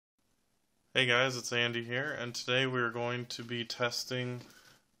Hey guys, it's Andy here, and today we're going to be testing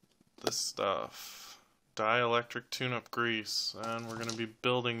this stuff. Dielectric tune-up grease, and we're going to be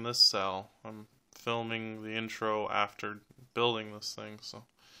building this cell. I'm filming the intro after building this thing, so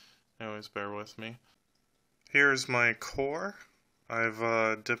anyways, bear with me. Here's my core.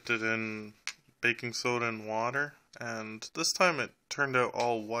 I've dipped it in baking soda and water, and this time it turned out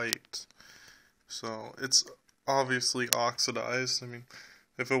all white. So it's obviously oxidized. I mean,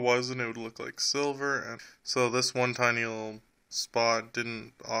 if it wasn't, it would look like silver. And so this one tiny little spot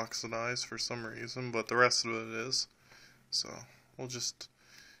didn't oxidize for some reason, but the rest of it is. So we'll just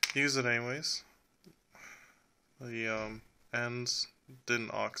use it anyways. The ends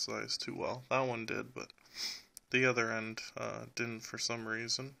didn't oxidize too well. That one did, but the other end didn't for some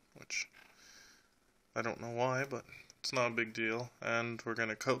reason, which I don't know why, but it's not a big deal. And we're going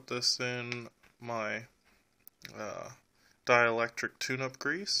to coat this in my dielectric tune-up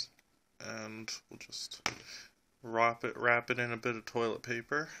grease, and we'll just wrap it in a bit of toilet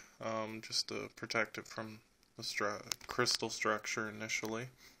paper, just to protect it from the crystal structure initially,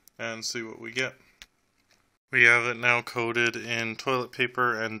 and see what we get. We have it now coated in toilet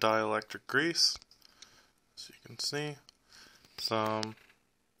paper and dielectric grease, as you can see.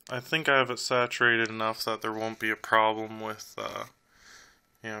 I think I have it saturated enough that there won't be a problem with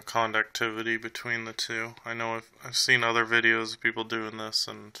conductivity between the two. I know I've seen other videos of people doing this,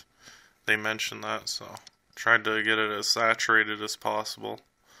 and they mention that, so I tried to get it as saturated as possible.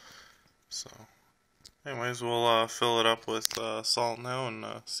 So, anyways, we'll fill it up with salt now and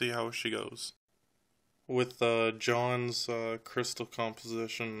see how she goes. With Jon's crystal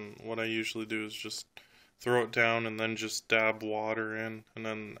composition, what I usually do is just throw it down and then just dab water in and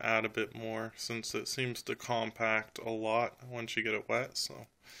then add a bit more, since it seems to compact a lot once you get it wet. So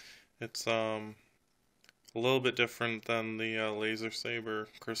it's a little bit different than the laser saber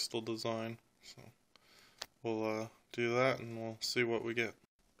crystal design. So we'll do that and we'll see what we get.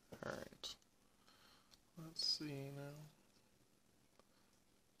 Alright, let's see now.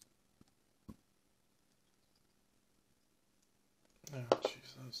 Oh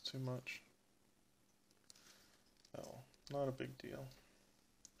jeez, that's too much. Oh, not a big deal.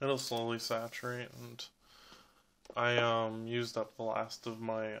 It'll slowly saturate, and I used up the last of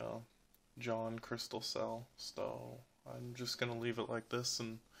my Jon Cell, so I'm just gonna leave it like this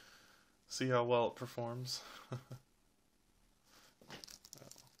and see how well it performs.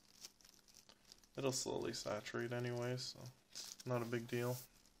 It'll slowly saturate anyway, so not a big deal.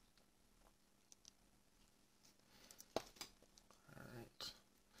 Alright,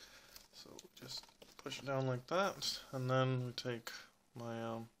 so just push it down like that, and then we take my,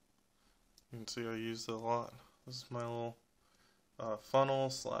 you can see I used it a lot. This is my little funnel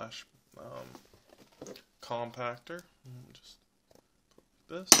slash compactor. And just put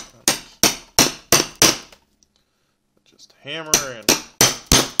this, and just hammer in,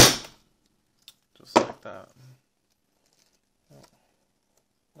 just like that.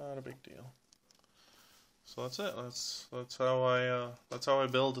 Not a big deal. So that's it. That's how I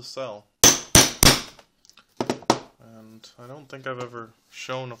build a cell. And I don't think I've ever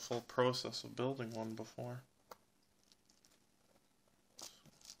shown a full process of building one before.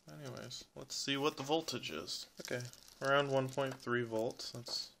 So anyways, let's see what the voltage is. Okay, around 1.3 volts.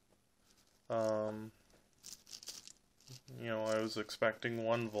 That's, I was expecting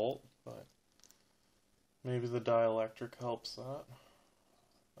 1 volt, but maybe the dielectric helps that.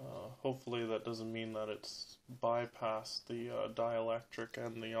 Hopefully that doesn't mean that it's bypassed the dielectric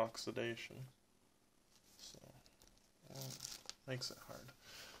and the oxidation. So makes it hard.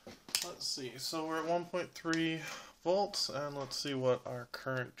 Let's see, so we're at 1.3 volts, and let's see what our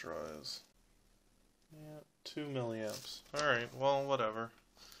current draw is. Yeah, 2 milliamps. Alright, well, whatever.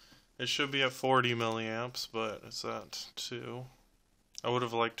 It should be at 40 milliamps, but it's at 2. I would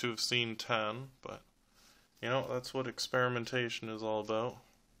have liked to have seen 10, but, that's what experimentation is all about.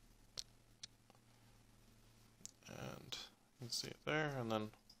 And you can see it there, and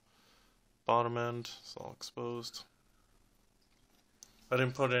then bottom end is all exposed. I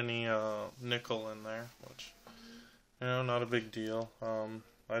didn't put any nickel in there, which, not a big deal.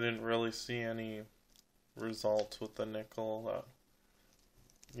 I didn't really see any results with the nickel that,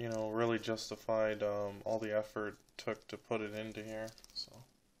 really justified all the effort it took to put it into here. So,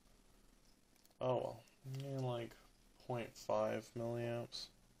 oh well, like 0.5 milliamps.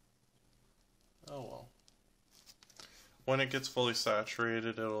 Oh well. When it gets fully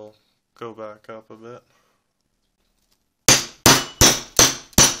saturated, it'll go back up a bit.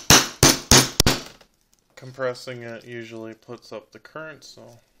 Compressing it usually puts up the current,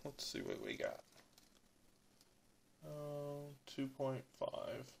 so let's see what we got. 2.5.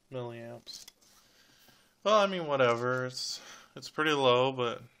 milliamps. Well, I mean, whatever. It's pretty low,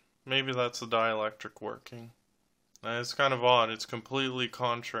 but maybe that's the dielectric working. And it's kind of odd. It's completely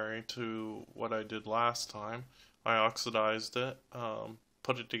contrary to what I did last time. I oxidized it,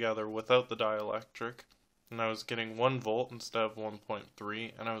 put it together without the dielectric, and I was getting 1 volt instead of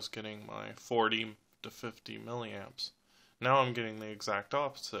 1.3, and I was getting my 40 to 50 milliamps. Now I'm getting the exact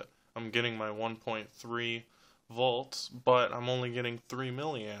opposite. I'm getting my 1.3 volts, but I'm only getting 3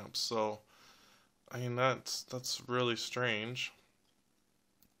 milliamps. So, I mean, that's really strange.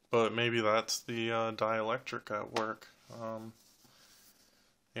 But maybe that's the dielectric at work.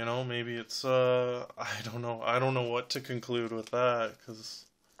 You know, maybe it's I don't know. I don't know what to conclude with that, because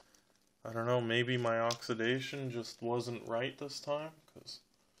I don't know. Maybe my oxidation just wasn't right this time, because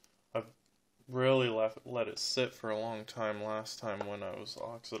I've really let it sit for a long time last time when I was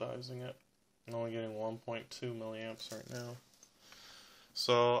oxidizing it. I'm only getting 1.2 milliamps right now.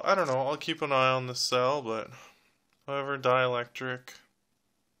 So I don't know. I'll keep an eye on the cell, but however, dielectric.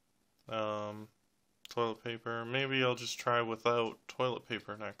 Toilet paper. Maybe I'll just try without toilet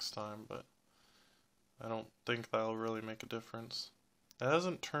paper next time, but I don't think that'll really make a difference. It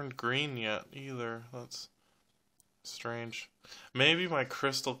hasn't turned green yet either. That's strange. Maybe my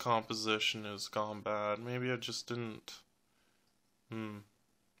crystal composition has gone bad. Maybe I just didn't.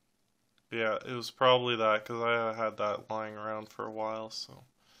 Yeah, it was probably that, because I had that lying around for a while, so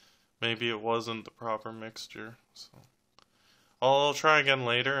maybe it wasn't the proper mixture, so I'll try again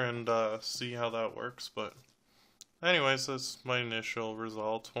later and see how that works. But anyways, that's my initial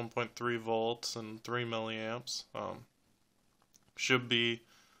results. 1.3 volts and 3 milliamps. Should be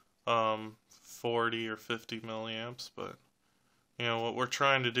 40 or 50 milliamps, but you know what we're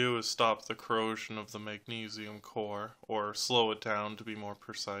trying to do is stop the corrosion of the magnesium core, or slow it down to be more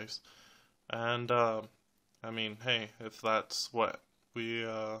precise. And I mean, hey, if that's what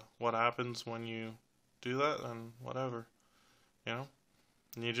happens when you do that, then whatever. You know,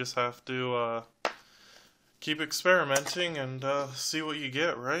 and you just have to keep experimenting and see what you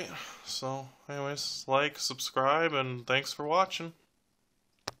get, right? So anyways, like, subscribe, and thanks for watching.